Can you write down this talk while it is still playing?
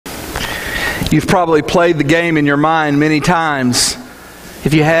You've probably played the game in your mind many times.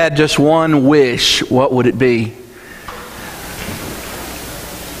 If you had just one wish, what would it be?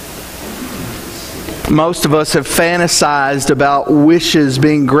 Most of us have fantasized about wishes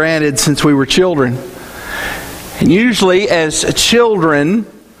being granted since we were children. And usually as children,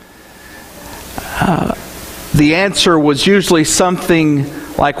 the answer was usually something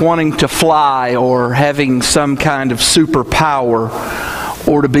like wanting to fly or having some kind of superpower,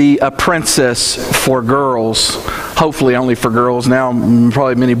 or to be a princess for girls. Hopefully only for girls. Now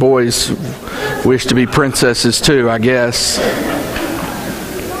probably many boys wish to be princesses too, I guess.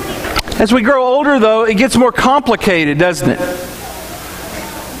 As we grow older, though, it gets more complicated, doesn't it?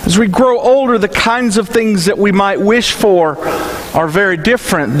 As we grow older, the kinds of things that we might wish for are very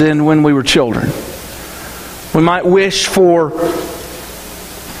different than when we were children. We might wish for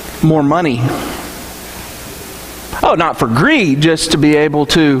more money. Oh, not for greed, just to be able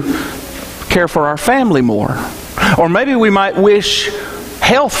to care for our family more. Or maybe we might wish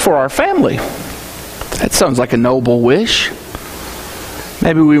health for our family. That sounds like a noble wish.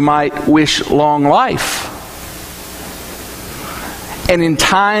 Maybe we might wish long life. And in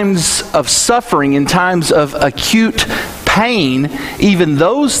times of suffering, in times of acute pain, even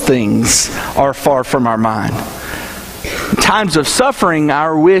those things are far from our mind. In times of suffering,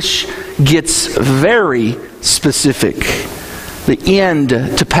 our wish gets very specific. The end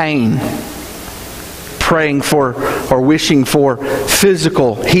to pain. Praying for or wishing for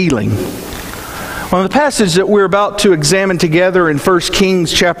physical healing. Well, in the passage that we're about to examine together in 1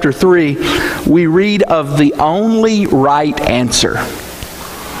 Kings chapter 3, we read of the only right answer.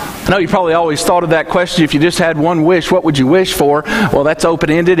 I know you probably always thought of that question, if you just had one wish, what would you wish for? Well, that's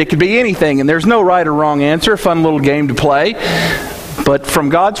open-ended. It could be anything, and there's no right or wrong answer. A fun little game to play. But from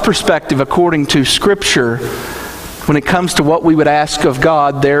God's perspective, according to Scripture, when it comes to what we would ask of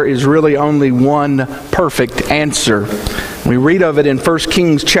God, there is really only one perfect answer. We read of it in 1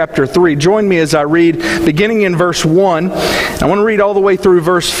 Kings chapter 3. Join me as I read, beginning in verse 1. I want to read all the way through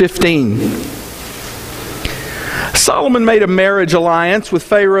verse 15. Solomon made a marriage alliance with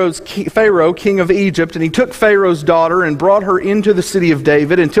Pharaoh, king of Egypt, and he took Pharaoh's daughter and brought her into the city of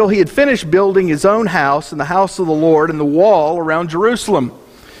David until he had finished building his own house and the house of the Lord and the wall around Jerusalem.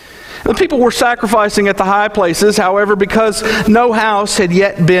 The people were sacrificing at the high places, however, because no house had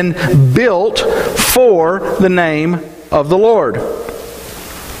yet been built for the name of the Lord.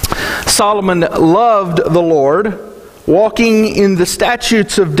 Solomon loved the Lord, walking in the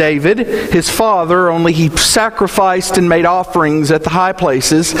statutes of David, his father, only he sacrificed and made offerings at the high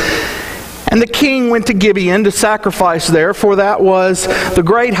places. And the king went to Gibeon to sacrifice there, for that was the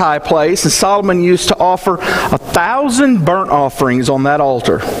great high place, and Solomon used to offer 1,000 burnt offerings on that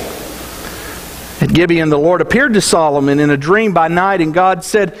altar. At Gibeon, the Lord appeared to Solomon in a dream by night, and God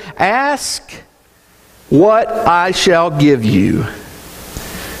said, "Ask what I shall give you."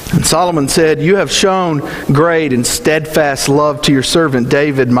 And Solomon said, "You have shown great and steadfast love to your servant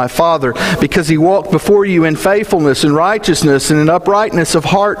David, my father, because he walked before you in faithfulness and righteousness and in uprightness of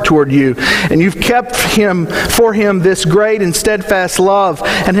heart toward you. And you've kept for him this great and steadfast love,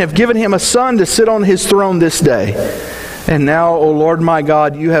 and have given him a son to sit on his throne this day. And now, O Lord my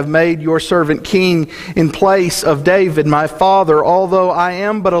God, you have made your servant king in place of David, my father, although I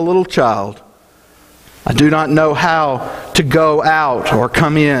am but a little child. I do not know how to go out or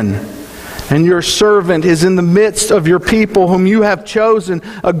come in. And your servant is in the midst of your people, whom you have chosen,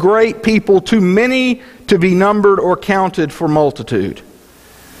 a great people, too many to be numbered or counted for multitude.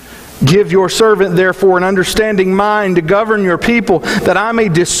 Give your servant, therefore, an understanding mind to govern your people, that I may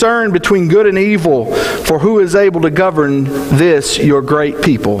discern between good and evil. For who is able to govern this, your great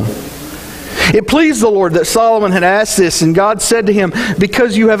people?" It pleased the Lord that Solomon had asked this, and God said to him,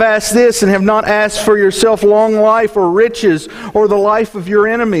 "Because you have asked this, and have not asked for yourself long life or riches or the life of your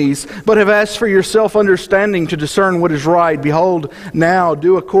enemies, but have asked for yourself understanding to discern what is right, behold, now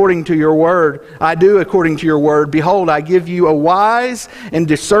do according to your word. I do according to your word. Behold, I give you a wise and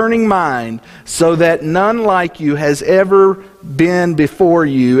discerning mind, so that none like you has ever been before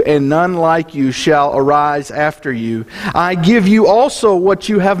you, and none like you shall arise after you. I give you also what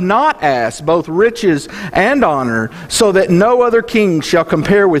you have not asked, both riches and honor, so that no other king shall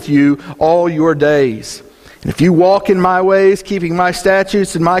compare with you all your days. And if you walk in my ways, keeping my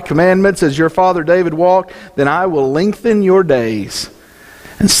statutes and my commandments, as your father David walked, then I will lengthen your days."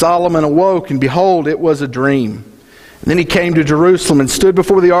 And Solomon awoke, and behold, it was a dream. And then he came to Jerusalem and stood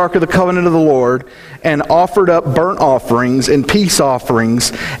before the ark of the covenant of the Lord, and offered up burnt offerings and peace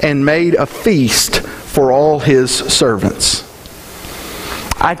offerings, and made a feast for all his servants.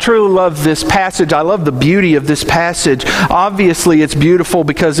 I truly love this passage. I love the beauty of this passage. Obviously, it's beautiful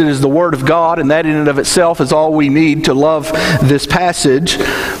because it is the Word of God, and that in and of itself is all we need to love this passage.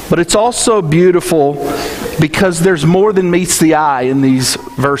 But it's also beautiful because there's more than meets the eye in these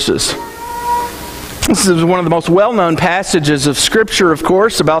verses. This is one of the most well-known passages of Scripture, of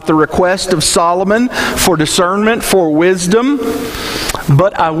course, about the request of Solomon for discernment, for wisdom.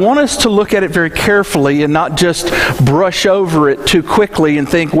 But I want us to look at it very carefully and not just brush over it too quickly and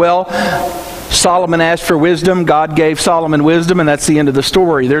think, well, Solomon asked for wisdom, God gave Solomon wisdom, and that's the end of the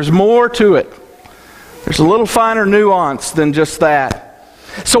story. There's more to it. There's a little finer nuance than just that.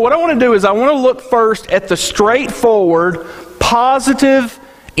 So what I want to do is I want to look first at the straightforward, positive,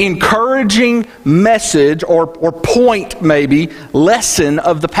 encouraging message or point, maybe, lesson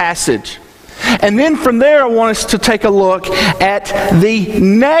of the passage. And then from there I want us to take a look at the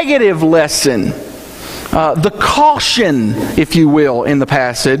negative lesson, the caution, if you will, in the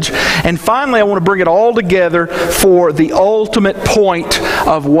passage. And finally I want to bring it all together for the ultimate point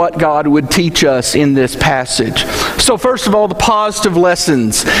of what God would teach us in this passage. So first of all, the positive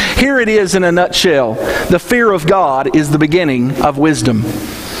lessons. Here it is in a nutshell. The fear of God is the beginning of wisdom.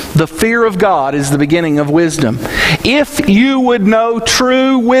 The fear of God is the beginning of wisdom. If you would know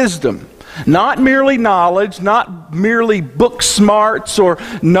true wisdom, not merely knowledge, not merely book smarts or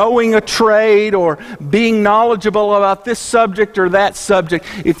knowing a trade or being knowledgeable about this subject or that subject,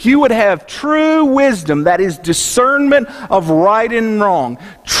 if you would have true wisdom, that is discernment of right and wrong,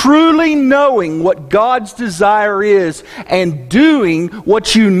 truly knowing what God's desire is and doing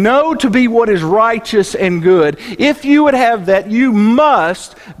what you know to be what is righteous and good, if you would have that, you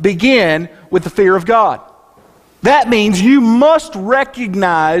must begin with the fear of God. That means you must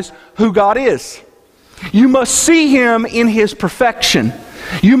recognize who God is. You must see Him in His perfection.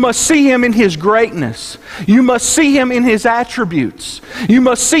 You must see Him in His greatness. You must see Him in His attributes. You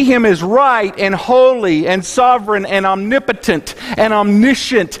must see Him as right and holy and sovereign and omnipotent and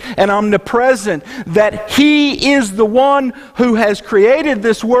omniscient and omnipresent. That He is the one who has created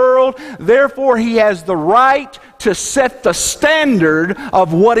this world. Therefore, He has the right to set the standard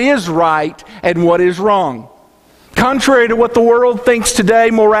of what is right and what is wrong. Contrary to what the world thinks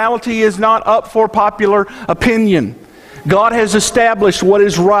today, morality is not up for popular opinion. God has established what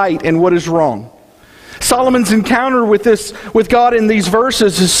is right and what is wrong. Solomon's encounter with God in these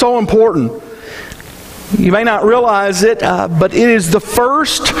verses is so important. You may not realize it, but it is the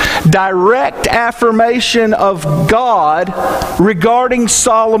first direct affirmation of God regarding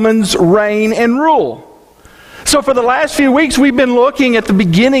Solomon's reign and rule. So for the last few weeks, we've been looking at the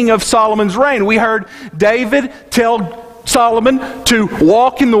beginning of Solomon's reign. We heard David tell Solomon to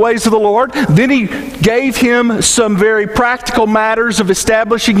walk in the ways of the Lord. Then he gave him some very practical matters of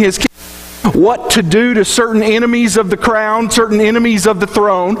establishing his kingdom, what to do to certain enemies of the crown, certain enemies of the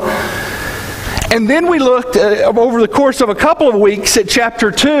throne. And then we looked over the course of a couple of weeks at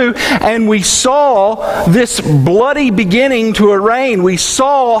chapter 2, and we saw this bloody beginning to a reign. We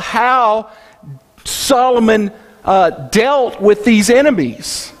saw how Solomon dealt with these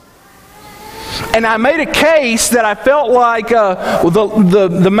enemies. And I made a case that I felt like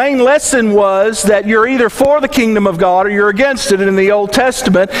the main lesson was that you're either for the kingdom of God or you're against it. In the Old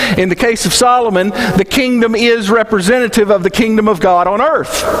Testament, in the case of Solomon, the kingdom is representative of the kingdom of God on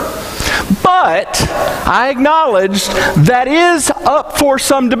earth. But I acknowledge that is up for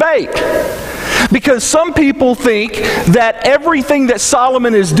some debate. Because some people think that everything that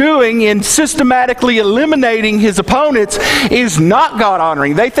Solomon is doing in systematically eliminating his opponents is not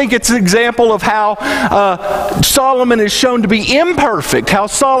God-honoring. They think it's an example of how Solomon is shown to be imperfect, how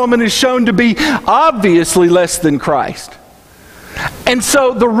Solomon is shown to be obviously less than Christ. And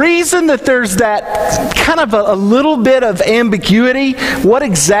so the reason that there's that kind of a little bit of ambiguity, what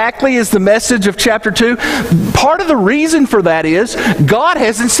exactly is the message of chapter 2? Part of the reason for that is God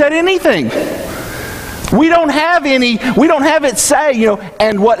hasn't said anything. We don't have it say,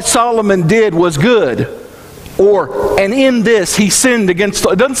 and what Solomon did was good. And in this he sinned against.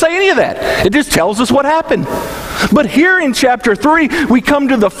 It doesn't say any of that. It just tells us what happened. But here in chapter 3, we come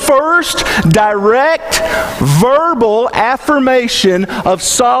to the first direct verbal affirmation of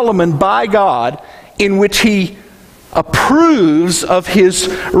Solomon by God in which he approves of his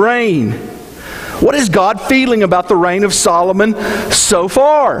reign. What is God feeling about the reign of Solomon so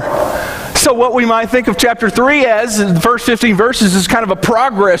far? So what we might think of chapter 3 as, the first 15 verses, is kind of a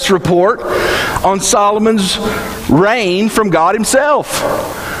progress report on Solomon's reign from God Himself.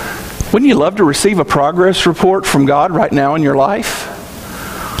 Wouldn't you love to receive a progress report from God right now in your life?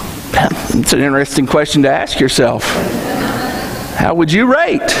 It's an interesting question to ask yourself. How would you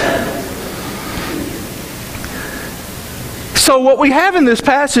rate? So what we have in this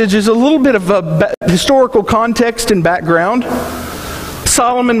passage is a little bit of a historical context and background.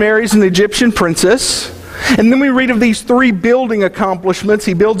 Solomon marries an Egyptian princess. And then we read of these 3 building accomplishments.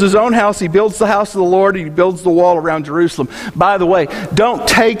 He builds his own house, he builds the house of the Lord, he builds the wall around Jerusalem. By the way, don't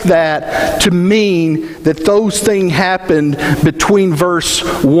take that to mean that those things happened between verse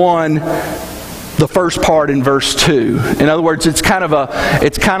 1, the first part, in verse 2. In other words, it's kind of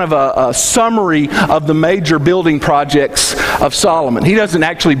a summary of the major building projects of Solomon. He doesn't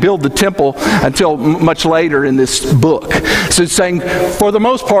actually build the temple until much later in this book. So it's saying, for the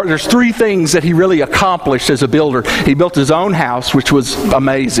most part, there's 3 things that he really accomplished as a builder. He built his own house, which was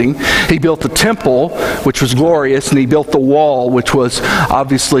amazing. He built the temple, which was glorious. And he built the wall, which was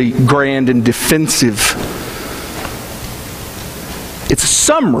obviously grand and defensive. It's a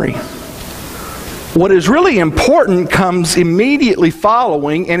summary. What is really important comes immediately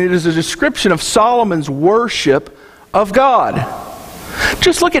following, and it is a description of Solomon's worship of God.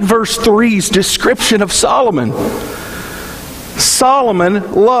 Just look at verse 3's description of Solomon.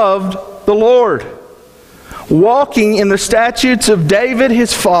 Solomon loved the Lord, walking in the statutes of David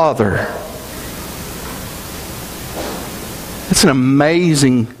his father. That's an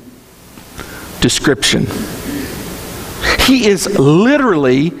amazing description. He is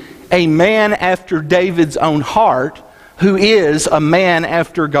literally a man after David's own heart, who is a man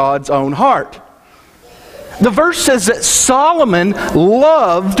after God's own heart. The verse says that Solomon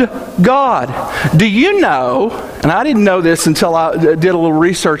loved God. Do you know, and I didn't know this until I did a little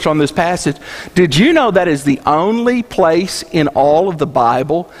research on this passage, did you know that is the only place in all of the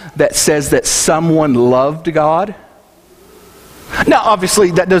Bible that says that someone loved God? Now,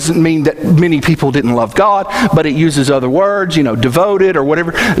 obviously, that doesn't mean that many people didn't love God, but it uses other words, devoted or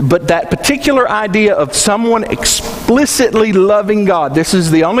whatever. But that particular idea of someone explicitly loving God, this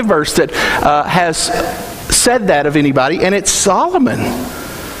is the only verse that has said that of anybody, and it's Solomon.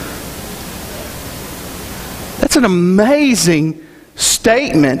 That's an amazing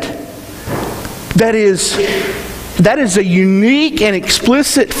statement. That is a unique and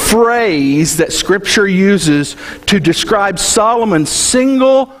explicit phrase that Scripture uses to describe Solomon's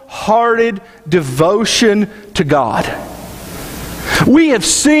single-hearted devotion to God. We have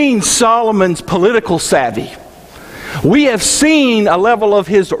seen Solomon's political savvy. We have seen a level of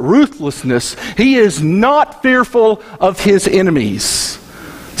his ruthlessness. He is not fearful of his enemies.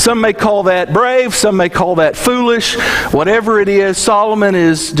 Some may call that brave, some may call that foolish. Whatever it is, Solomon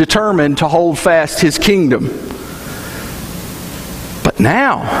is determined to hold fast his kingdom. But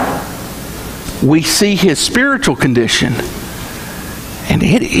now, we see his spiritual condition, and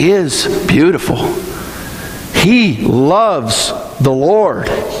it is beautiful. He loves the Lord.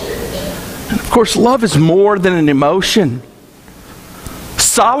 And of course, love is more than an emotion.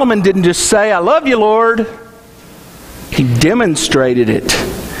 Solomon didn't just say, "I love you, Lord." He demonstrated it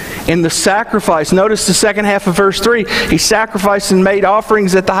in the sacrifice. Notice the second half of verse 3. He sacrificed and made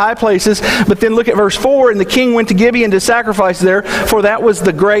offerings at the high places. But then look at verse 4. And the king went to Gibeon to sacrifice there, for that was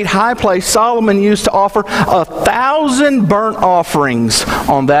the great high place Solomon used to offer 1,000 burnt offerings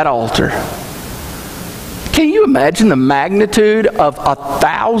on that altar. Can you imagine the magnitude of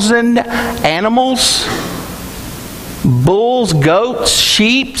 1,000 animals? Bulls, goats,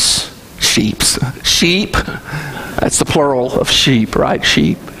 sheep. That's the plural of sheep, right?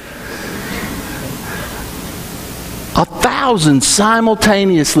 Sheep. 1,000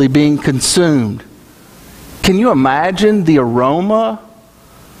 simultaneously being consumed. Can you imagine the aroma?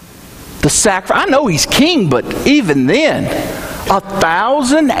 The sacrifice. I know he's king, but even then,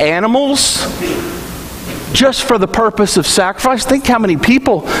 1,000 animals just for the purpose of sacrifice. Think how many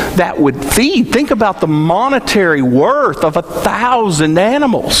people that would feed. Think about the monetary worth of 1,000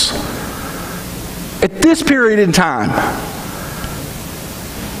 animals at this period in time.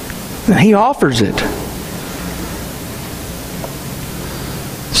 And he offers it.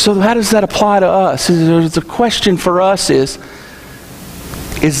 So how does that apply to us? The question for us is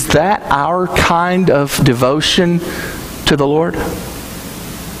that our kind of devotion to the Lord?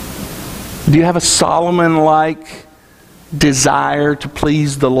 Do you have a Solomon-like desire to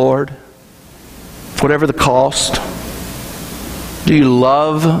please the Lord, whatever the cost? Do you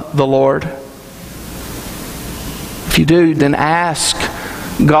love the Lord? If you do, then ask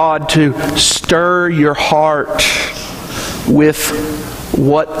God to stir your heart with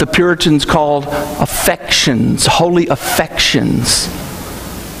what the Puritans called affections, holy affections.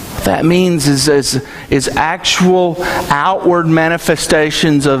 What that means is actual outward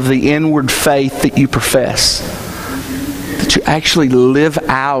manifestations of the inward faith that you profess. That you actually live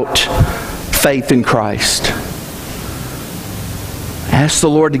out faith in Christ. Ask the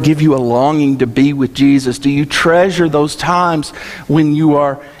Lord to give you a longing to be with Jesus. Do you treasure those times when you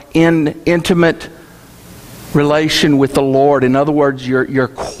are in intimate relation with the Lord? In other words, your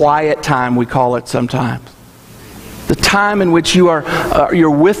quiet time, we call it sometimes. The time in which you're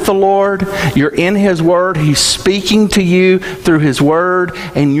with the Lord, you're in His Word, He's speaking to you through His Word,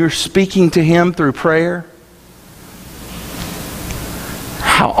 and you're speaking to Him through prayer.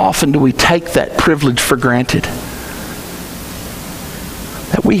 How often do we take that privilege for granted?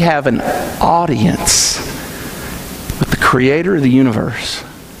 That we have an audience with the Creator of the universe.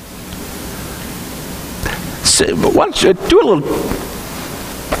 So, why don't you do a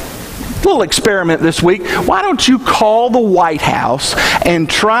little experiment this week? Why don't you call the White House and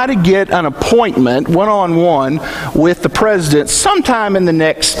try to get an appointment one-on-one with the President sometime in the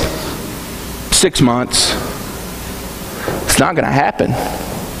next 6 months? It's not going to happen.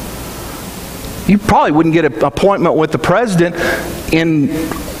 You probably wouldn't get an appointment with the President in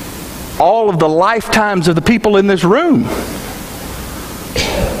all of the lifetimes of the people in this room.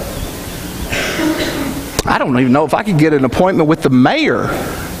 I don't even know if I could get an appointment with the mayor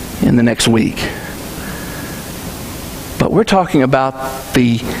in the next week. But we're talking about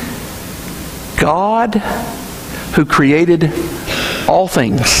the God who created all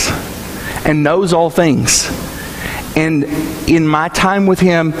things and knows all things. And in my time with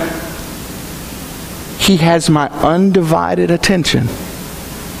Him, He has my undivided attention.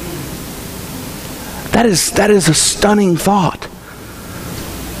 That is a stunning thought.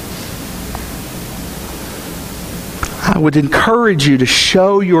 I would encourage you to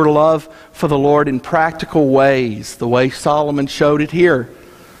show your love for the Lord in practical ways, the way Solomon showed it here.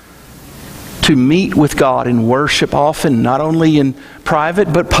 To meet with God and worship often, not only in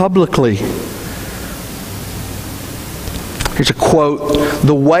private but publicly. Here's a quote: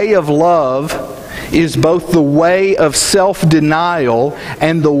 "The way of love is both the way of self-denial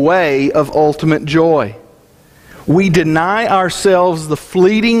and the way of ultimate joy. We deny ourselves the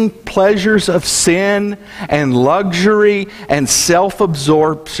fleeting pleasures of sin and luxury and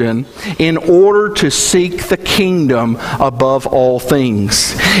self-absorption in order to seek the kingdom above all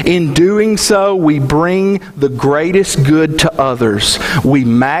things. In doing so, we bring the greatest good to others. We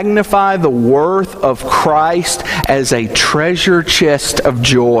magnify the worth of Christ as a treasure chest of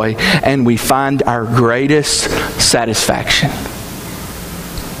joy, and we find our greatest satisfaction."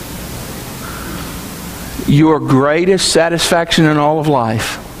 Your greatest satisfaction in all of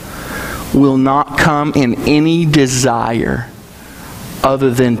life will not come in any desire other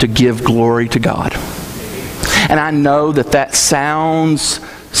than to give glory to God. And I know that sounds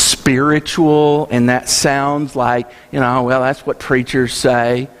spiritual, and that sounds like, well, that's what preachers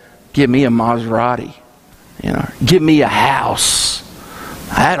say. Give me a Maserati. Give me a house.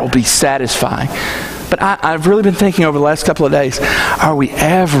 That'll be satisfying. But I've really been thinking over the last couple of days, are we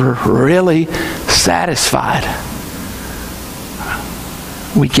ever really satisfied?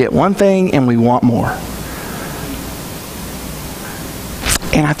 We get one thing and we want more.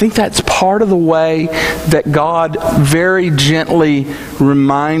 And I think that's part of the way that God very gently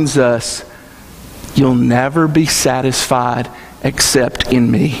reminds us, you'll never be satisfied except in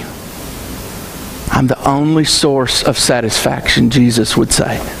me. I'm the only source of satisfaction, Jesus would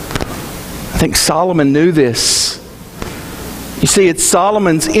say. I think Solomon knew this. You see, it's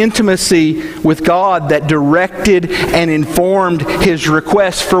Solomon's intimacy with God that directed and informed his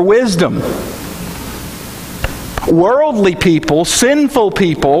request for wisdom. Worldly people, sinful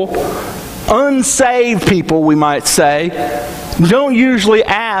people, unsaved people, we might say, don't usually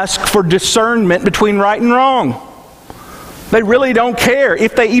ask for discernment between right and wrong. They really don't care.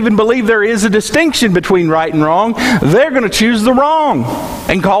 If they even believe there is a distinction between right and wrong, they're going to choose the wrong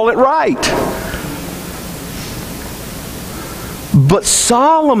and call it right. But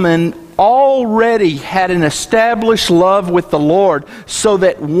Solomon already had an established love with the Lord, so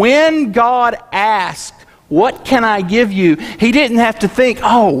that when God asked, "What can I give you?" he didn't have to think,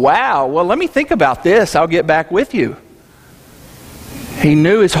 "Oh, wow, well, let me think about this. I'll get back with you." He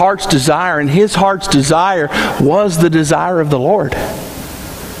knew his heart's desire, and his heart's desire was the desire of the Lord.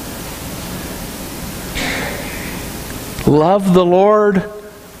 Love the Lord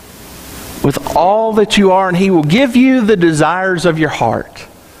with all that you are, and He will give you the desires of your heart.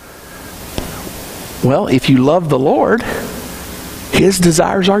 Well, if you love the Lord, His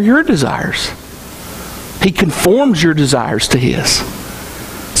desires are your desires. He conforms your desires to His.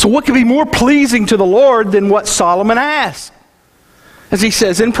 So what could be more pleasing to the Lord than what Solomon asked? As he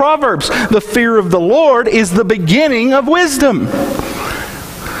says in Proverbs, the fear of the Lord is the beginning of wisdom.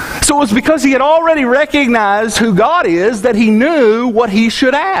 So it was because he had already recognized who God is that he knew what he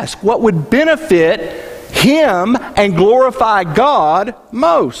should ask, what would benefit Him and glorify God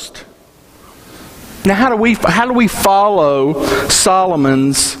most. Now, how do we follow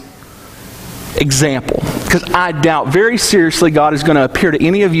Solomon's example? Because I doubt very seriously God is going to appear to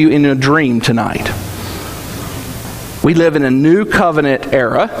any of you in a dream tonight. We live in a new covenant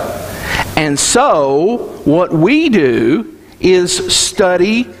era, and so what we do is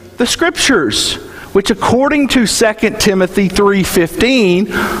study the Scriptures, which according to 2 Timothy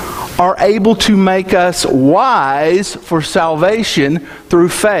 3:15 are able to make us wise for salvation through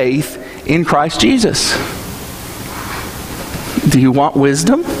faith in Christ Jesus. Do you want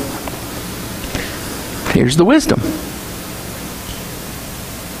wisdom? Here's the wisdom.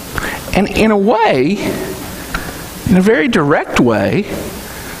 And in a way, in a very direct way,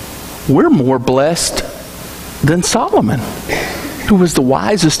 we're more blessed than Solomon, who was the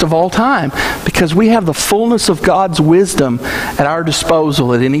wisest of all time, because we have the fullness of God's wisdom at our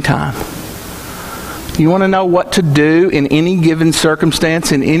disposal at any time. You want to know what to do in any given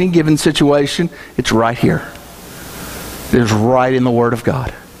circumstance, in any given situation? It's right here. It is right in the Word of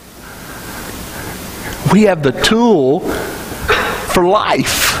God. We have the tool for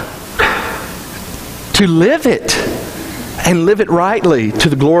life to live it and live it rightly to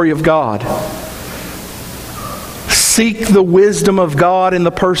the glory of God. Seek the wisdom of God in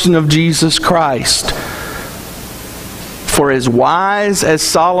the person of Jesus Christ. For as wise as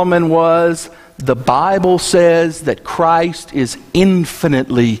Solomon was, the Bible says that Christ is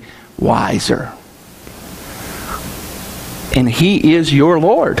infinitely wiser. And He is your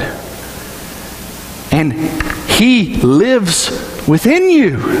Lord. And He lives within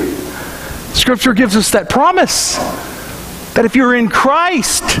you. Scripture gives us that promise that if you're in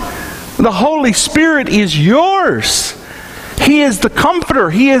Christ, the Holy Spirit is yours. He is the comforter.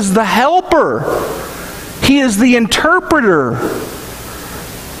 He is the helper. He is the interpreter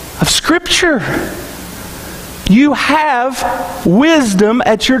of Scripture. You have wisdom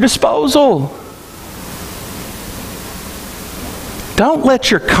at your disposal. Don't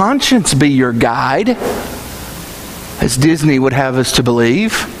let your conscience be your guide, as Disney would have us to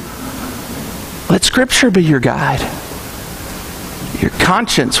believe. Let Scripture be your guide. Your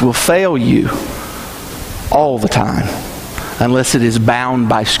conscience will fail you all the time unless it is bound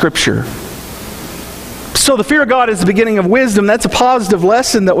by Scripture. So the fear of God is the beginning of wisdom. That's a positive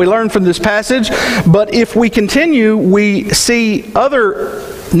lesson that we learn from this passage. But if we continue, we see other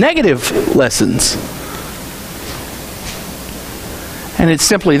negative lessons. And it's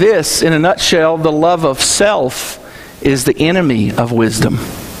simply this, in a nutshell: the love of self is the enemy of wisdom.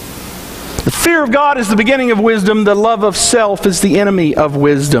 The fear of God is the beginning of wisdom. The love of self is the enemy of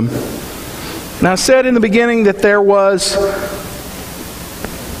wisdom. Now, I said in the beginning that there was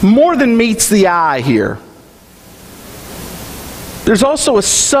more than meets the eye here. There's also a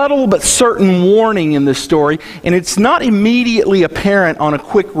subtle but certain warning in this story, and it's not immediately apparent on a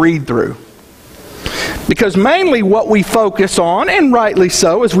quick read-through. Because mainly what we focus on, and rightly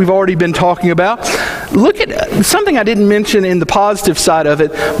so, as we've already been talking about, look at something I didn't mention in the positive side of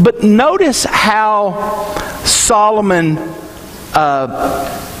it, but notice how Solomon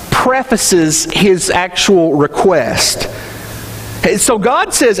prefaces his actual request. So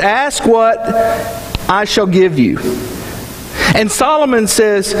God says, ask what I shall give you. And Solomon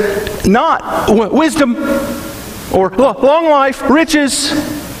says, not wisdom or long life, riches.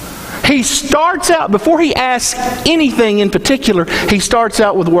 He starts out, before he asks anything in particular, he starts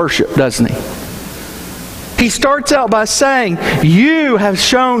out with worship, doesn't he? He starts out by saying, you have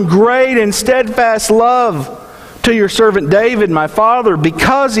shown great and steadfast love to your servant David, my father,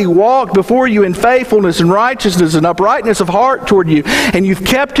 because he walked before you in faithfulness and righteousness and uprightness of heart toward you. And you've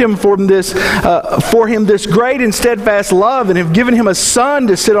kept him for him this great and steadfast love, and have given him a son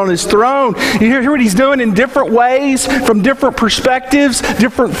to sit on his throne. You hear what he's doing in different ways, from different perspectives,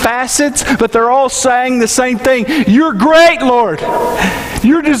 different facets, but they're all saying the same thing. You're great, Lord.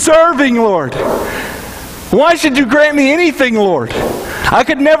 You're deserving, Lord. Why should you grant me anything, Lord? I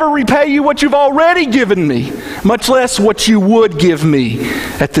could never repay you what you've already given me, much less what you would give me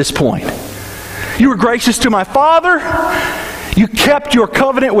at this point. You were gracious to my father. You kept your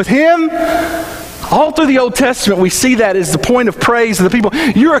covenant with him. All through the Old Testament, we see that as the point of praise of the people.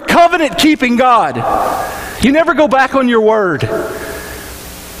 You're a covenant-keeping God. You never go back on your word.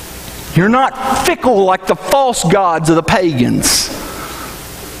 You're not fickle like the false gods of the pagans,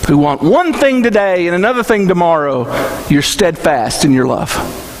 who want one thing today and another thing tomorrow. You're steadfast in your love.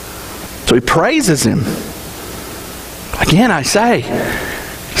 So he praises him. Again, I say,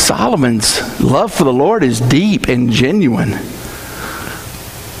 Solomon's love for the Lord is deep and genuine.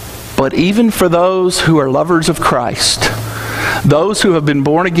 But even for those who are lovers of Christ, Those who have been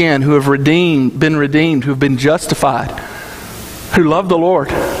born again, who have been redeemed, who have been justified, who love the Lord.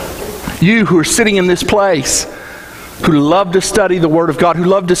 You who are sitting in this place, who love to study the Word of God, who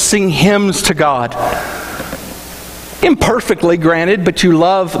love to sing hymns to God. Imperfectly, granted, but you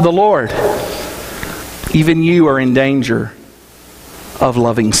love the Lord. Even you are in danger of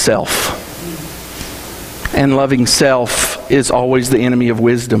loving self. And loving self is always the enemy of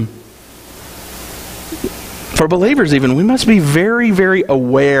wisdom. For believers even, we must be very, very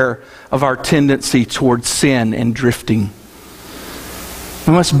aware of our tendency towards sin and drifting.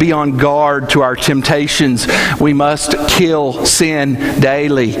 We must be on guard to our temptations. We must kill sin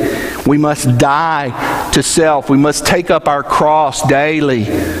daily. We must die to self. We must take up our cross daily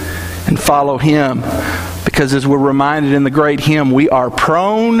and follow Him. Because as we're reminded in the great hymn, we are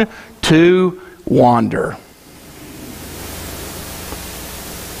prone to wander.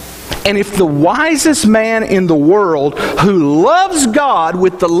 And if the wisest man in the world who loves God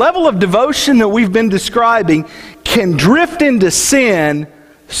with the level of devotion that we've been describing can drift into sin,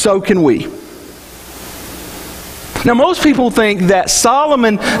 so can we. Now, most people think that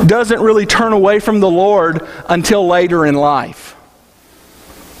Solomon doesn't really turn away from the Lord until later in life.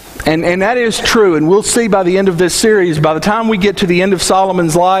 And that is true, and we'll see by the end of this series, by the time we get to the end of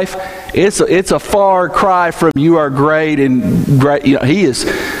Solomon's life, it's a far cry from you are great and great. You know,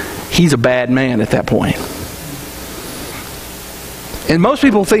 he's a bad man at that point. And most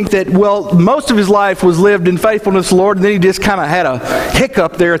people think that, well, most of his life was lived in faithfulness to the Lord, and then he just kind of had a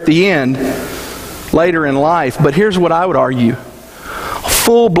hiccup there at the end, later in life. But here's what I would argue.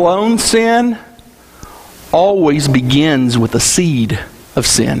 Full-blown sin always begins with a seed of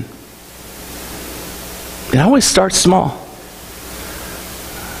sin. It always starts small.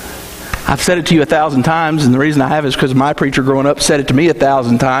 I've said it to you 1,000 times, and the reason I have is because my preacher growing up said it to me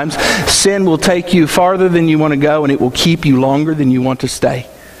 1,000 times. Sin will take you farther than you want to go, and it will keep you longer than you want to stay.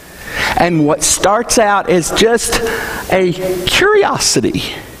 And what starts out as just a curiosity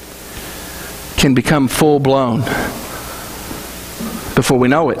can become full-blown before we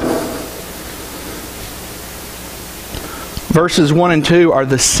know it. Verses 1 and 2 are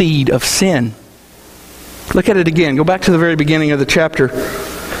the seed of sin. Look at it again. Go back to the very beginning of the chapter.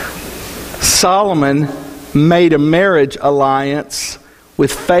 Solomon made a marriage alliance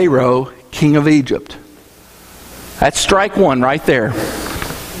with Pharaoh, king of Egypt. That's strike one right there.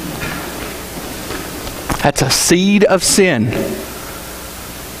 That's a seed of sin.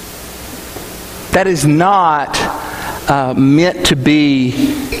 That is not meant to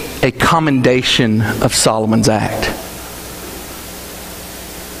be a commendation of Solomon's act.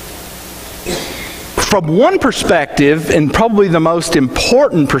 From one perspective, and probably the most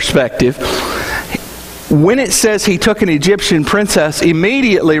important perspective, when it says he took an Egyptian princess,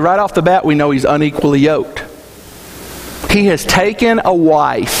 immediately, right off the bat, we know he's unequally yoked. He has taken a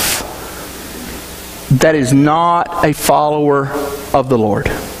wife that is not a follower of the Lord.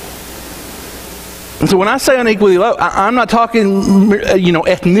 And so when I say unequally yoked, I'm not talking,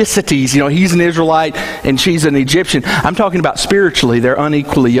 ethnicities. He's an Israelite and she's an Egyptian. I'm talking about spiritually, they're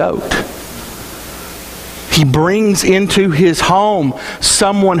unequally yoked. He brings into his home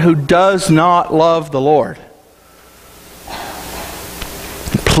someone who does not love the Lord.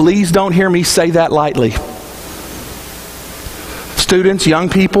 Please don't hear me say that lightly. Students, young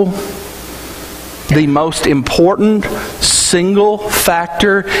people, the most important single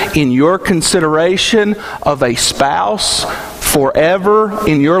factor in your consideration of a spouse forever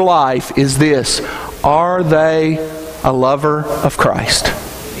in your life is this: are they a lover of Christ?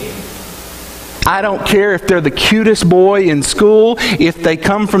 I don't care if they're the cutest boy in school, if they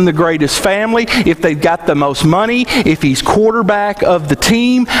come from the greatest family, if they've got the most money, if he's quarterback of the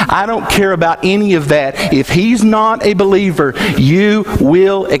team. I don't care about any of that. If he's not a believer, you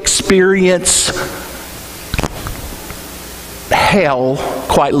will experience hell,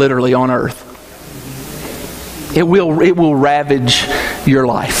 quite literally, on earth. It will ravage your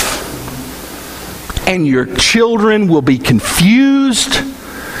life. And your children will be confused.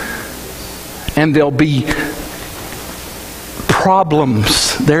 And there'll be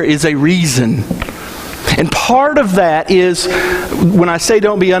problems. There is a reason. And part of that is, when I say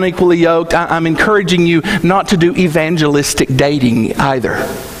don't be unequally yoked, I'm encouraging you not to do evangelistic dating either.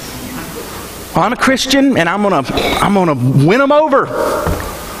 Well, I'm a Christian and I'm gonna win them over.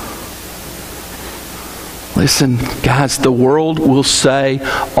 Listen, guys, the world will say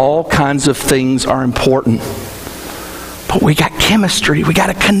all kinds of things are important. But we got chemistry, we got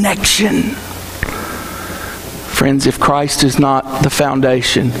a connection. Friends, if Christ is not the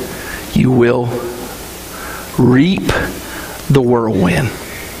foundation, you will reap the whirlwind.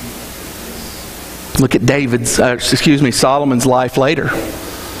 Look at Solomon's life later.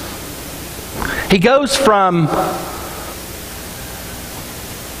 He goes from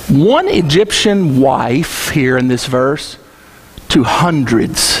one Egyptian wife here in this verse to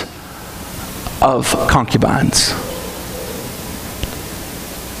hundreds of concubines.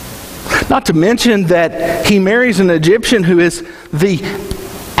 Not to mention that he marries an Egyptian who is the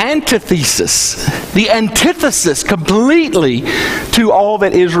antithesis completely to all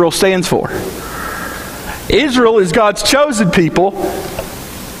that Israel stands for. Israel is God's chosen people.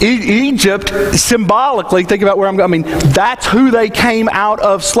 Egypt, symbolically, think about where I'm going. I mean, that's who they came out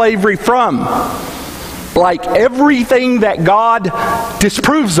of slavery from. Like everything that God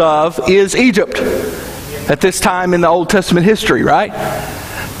disapproves of is Egypt at this time in the Old Testament history, right?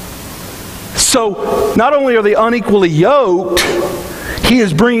 So, not only are they unequally yoked, he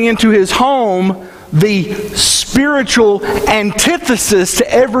is bringing into his home the spiritual antithesis to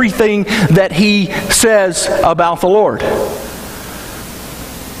everything that he says about the Lord.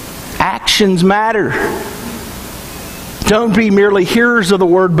 Actions matter. Don't be merely hearers of the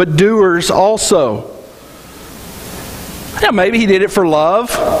word, but doers also. Now, maybe he did it for love.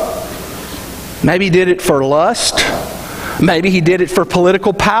 Maybe he did it for lust. Maybe he did it for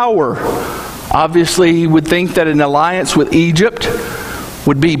political power. Obviously, he would think that an alliance with Egypt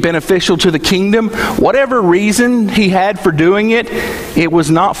would be beneficial to the kingdom. Whatever reason he had for doing it, it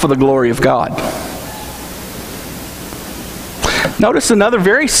was not for the glory of God. Notice another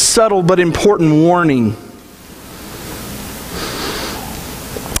very subtle but important warning.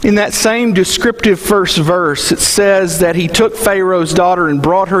 In that same descriptive first verse, it says that he took Pharaoh's daughter and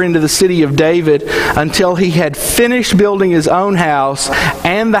brought her into the city of David until he had finished building his own house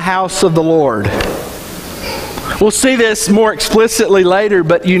and the house of the Lord. We'll see this more explicitly later,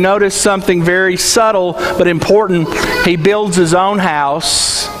 but you notice something very subtle but important. He builds his own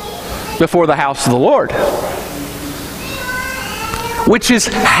house before the house of the Lord. Which is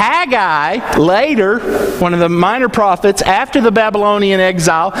Haggai later, one of the minor prophets, after the Babylonian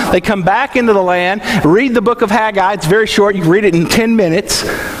exile. They come back into the land, read the book of Haggai. It's very short. You can read it in 10 minutes.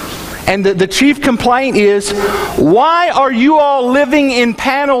 And the chief complaint is, why are you all living in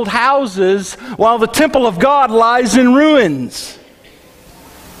paneled houses while the temple of God lies in ruins?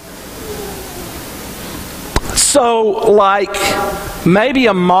 So, like maybe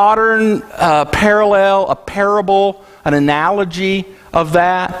a modern parallel, a parable, an analogy of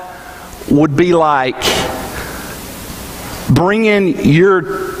that would be like bringing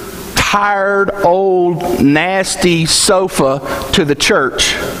your tired, old, nasty sofa to the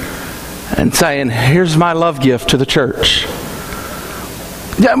church and saying, here's my love gift to the church.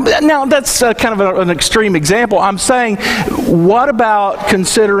 Now, that's kind of an extreme example. I'm saying, what about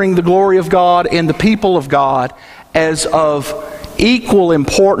considering the glory of God and the people of God as of equal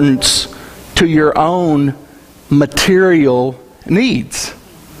importance to your own material needs?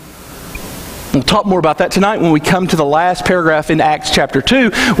 We'll talk more about that tonight when we come to the last paragraph in Acts chapter 2,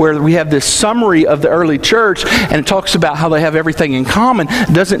 where we have this summary of the early church, and it talks about how they have everything in common.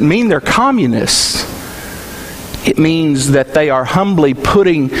 It doesn't mean they're communists. It means that they are humbly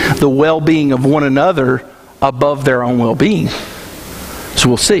putting the well-being of one another above their own well-being. So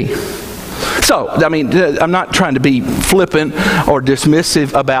we'll see. So, I mean, I'm not trying to be flippant or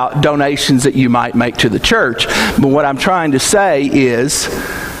dismissive about donations that you might make to the church, but what I'm trying to say is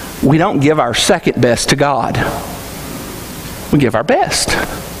we don't give our second best to God. We give our best.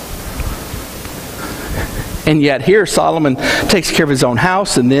 And yet here Solomon takes care of his own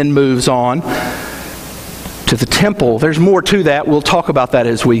house and then moves on to the temple. There's more to that. We'll talk about that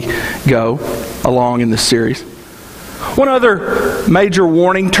as we go along in this series. One other major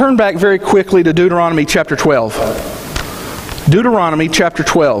warning. Turn back very quickly to Deuteronomy chapter 12. Deuteronomy chapter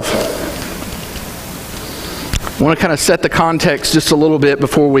 12. I want to kind of set the context just a little bit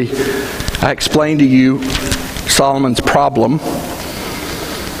before I explain to you Solomon's problem.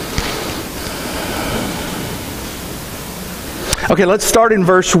 Okay, let's start in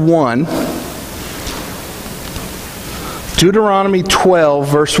verse 1. Deuteronomy 12,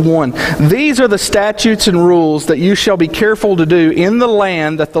 verse 1. These are the statutes and rules that you shall be careful to do in the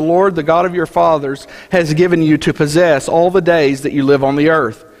land that the Lord, the God of your fathers, has given you to possess all the days that you live on the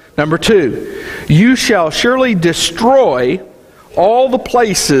earth. Number 2, you shall surely destroy all the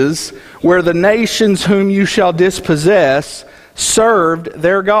places where the nations whom you shall dispossess served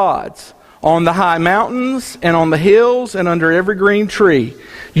their gods. on the high mountains and on the hills and under every green tree.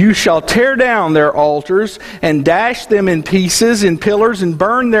 You shall tear down their altars and dash them in pieces in pillars and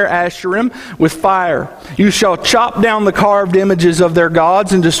burn their Asherim with fire. You shall chop down the carved images of their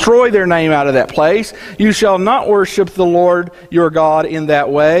gods and destroy their name out of that place. You shall not worship the Lord your God in that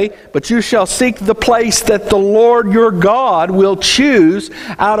way, but you shall seek the place that the Lord your God will choose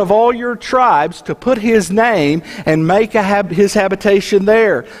out of all your tribes to put his name and make his habitation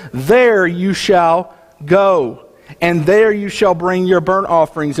there. There you shall go. And there you shall bring your burnt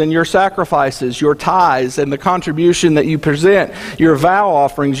offerings and your sacrifices, your tithes and the contribution that you present, your vow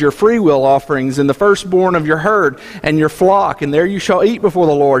offerings, your freewill offerings, and the firstborn of your herd and your flock. And there you shall eat before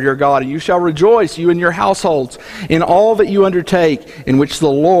the Lord your God, and you shall rejoice, you and your households, in all that you undertake, in which the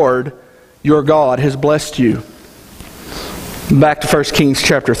Lord your God has blessed you. Back to 1 Kings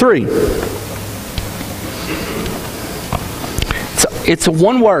chapter 3. It's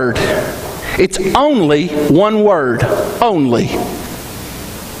one word. It's only one word. Only.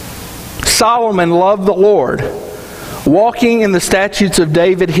 Solomon loved the Lord, walking in the statutes of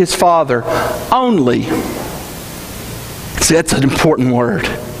David his father. Only. See, that's an important word.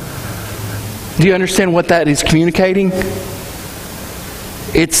 Do you understand what that is communicating?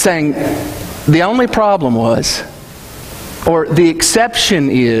 It's saying the only problem was, or the exception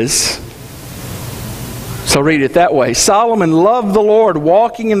is, so read it that way. Solomon loved the Lord,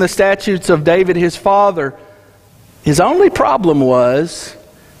 walking in the statutes of David his father. His only problem was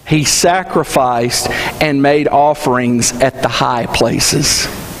he sacrificed and made offerings at the high places.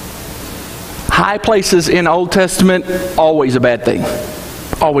 High places in Old Testament, always a bad thing.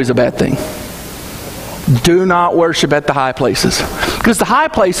 Always a bad thing. Do not worship at the high places. Because the high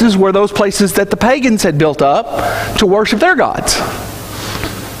places were those places that the pagans had built up to worship their gods.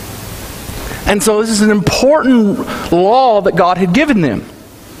 And so this is an important law that God had given them.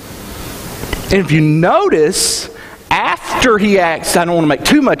 And if you notice, after he acts, I don't want to make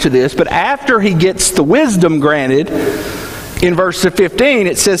too much of this, but after he gets the wisdom granted, in verse 15,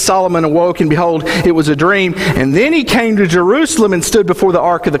 it says, Solomon awoke, and behold, it was a dream. And then he came to Jerusalem and stood before the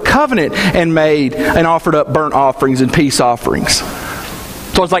ark of the covenant and made and offered up burnt offerings and peace offerings.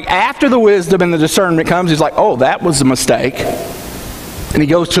 So it's like after the wisdom and the discernment comes, he's like, oh, that was a mistake. And he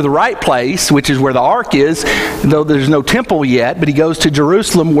goes to the right place, which is where the ark is, though there's no temple yet, but he goes to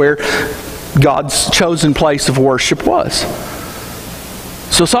Jerusalem where God's chosen place of worship was.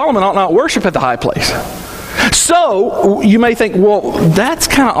 So Solomon ought not worship at the high place. So you may think, well, that's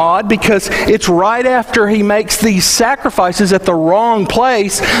kind of odd because it's right after he makes these sacrifices at the wrong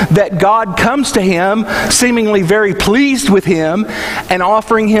place that God comes to him, seemingly very pleased with him, and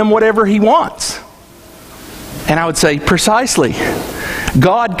offering him whatever he wants. And I would say, precisely.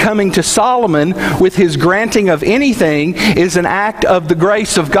 God coming to Solomon with his granting of anything is an act of the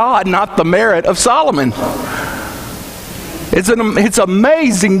grace of God, not the merit of Solomon. It's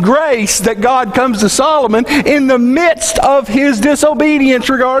amazing grace that God comes to Solomon in the midst of his disobedience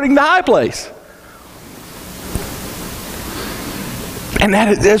regarding the high place. And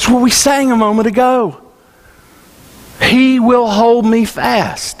that's what we sang a moment ago. He will hold me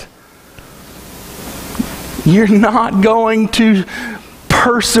fast. You're not going to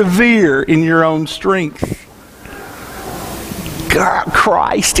persevere in your own strength. God,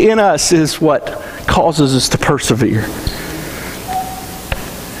 Christ in us is what causes us to persevere.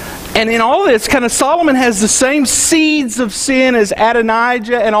 And in all this, kind of Solomon has the same seeds of sin as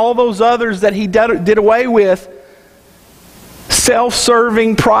Adonijah and all those others that he did away with.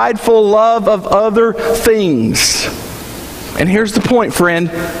 Self-serving, prideful love of other things. And here's the point,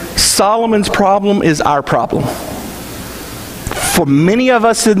 friend. Solomon's problem is our problem. For many of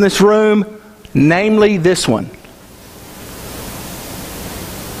us in this room, namely this one.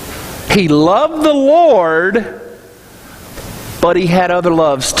 He loved the Lord, but he had other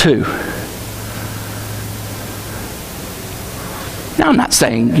loves too. Now, I'm not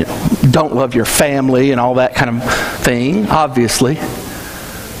saying, don't love your family and all that kind of thing, obviously.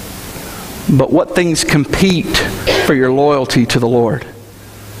 But what things compete for your loyalty to the Lord?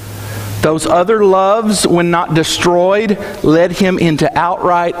 Those other loves, when not destroyed, led him into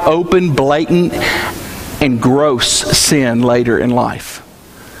outright, open, blatant, and gross sin later in life.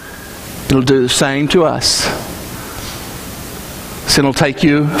 It'll do the same to us. Sin will take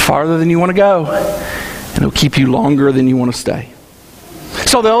you farther than you want to go, and it'll keep you longer than you want to stay.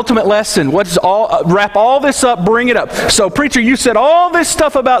 So the ultimate lesson, wrap all this up, bring it up. So preacher, you said all this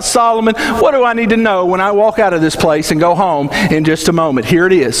stuff about Solomon. What do I need to know when I walk out of this place and go home in just a moment? Here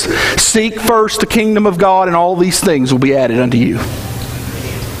it is. Seek first the kingdom of God, and all these things will be added unto you.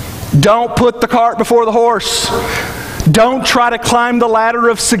 Don't put the cart before the horse. Don't try to climb the ladder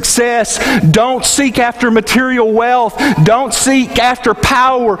of success. Don't seek after material wealth. Don't seek after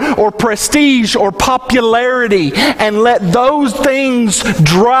power or prestige or popularity, and let those things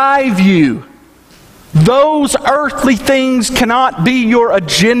drive you. Those earthly things cannot be your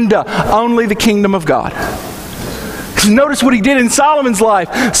agenda. Only the kingdom of God. Notice what he did in Solomon's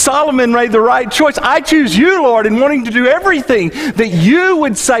life. Solomon made the right choice. I choose you, Lord, in wanting to do everything that you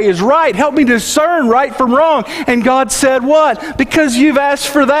would say is right. Help me discern right from wrong. And God said, what? Because you've asked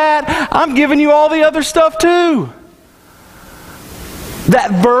for that, I'm giving you all the other stuff too.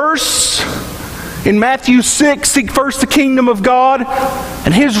 That verse in Matthew 6, seek first the kingdom of God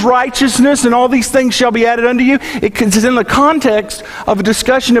and His righteousness, and all these things shall be added unto you. It is in the context of a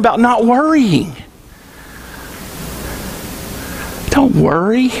discussion about not worrying. Don't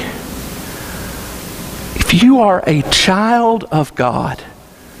worry. If you are a child of God,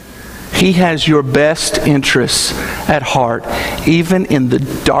 He has your best interests at heart, even in the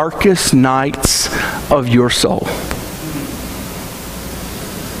darkest nights of your soul.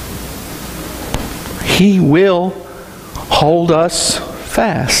 He will hold us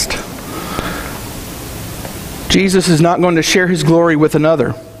fast. Jesus is not going to share His glory with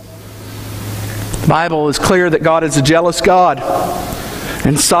another. The Bible is clear that God is a jealous God.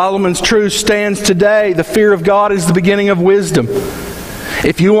 And Solomon's truth stands today. The fear of God is the beginning of wisdom.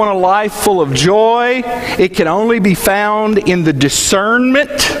 If you want a life full of joy, it can only be found in the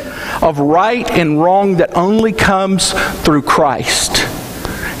discernment of right and wrong that only comes through Christ.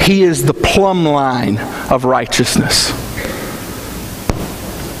 He is the plumb line of righteousness.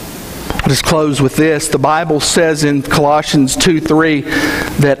 I'll just close with this. The Bible says in Colossians 2:3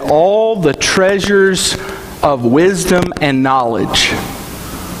 that all the treasures of wisdom and knowledge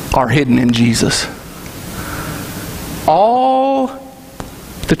are hidden in Jesus. All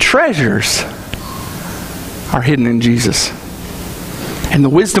the treasures are hidden in Jesus. And the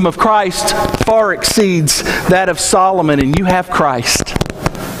wisdom of Christ far exceeds that of Solomon, and you have Christ.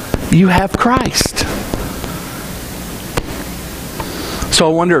 You have Christ. So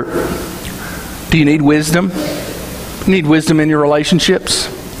I wonder, do you need wisdom? You need wisdom in your relationships?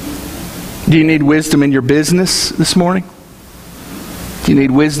 Do you need wisdom in your business this morning? Do you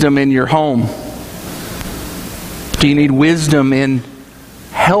need wisdom in your home? Do you need wisdom in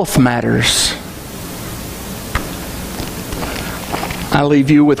health matters? I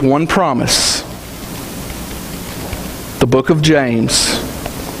leave you with one promise. The book of James,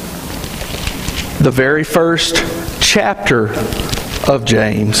 the very first chapter of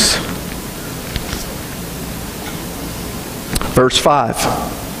James, verse 5.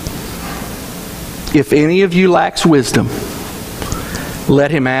 If any of you lacks wisdom,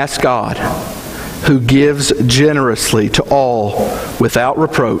 let him ask God, who gives generously to all without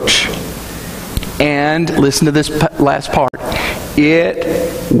reproach. And listen to this last part.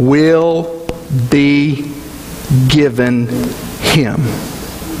 It will be given him.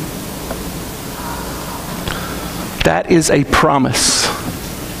 That is a promise.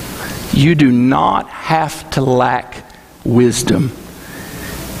 You do not have to lack wisdom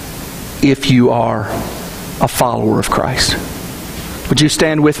if you are a follower of Christ. Would you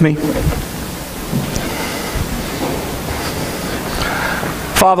stand with me?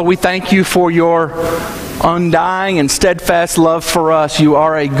 Father, we thank you for your undying and steadfast love for us. You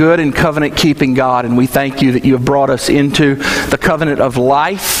are a good and covenant-keeping God, and we thank you that you have brought us into the covenant of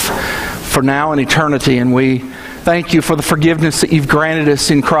life for now and eternity. And we thank you for the forgiveness that you've granted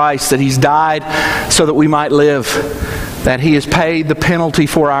us in Christ, that He's died so that we might live, that He has paid the penalty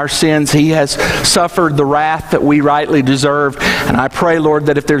for our sins. He has suffered the wrath that we rightly deserve. And I pray, Lord,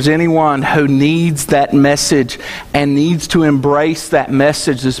 that if there's anyone who needs that message and needs to embrace that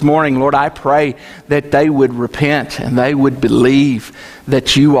message this morning, Lord, I pray that they would repent and they would believe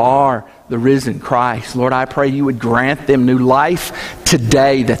that you are the risen Christ. Lord, I pray you would grant them new life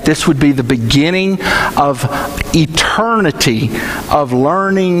today, that this would be the beginning of eternity of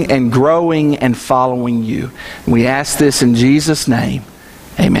learning and growing and following you. We ask this in Jesus' name.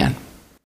 Amen.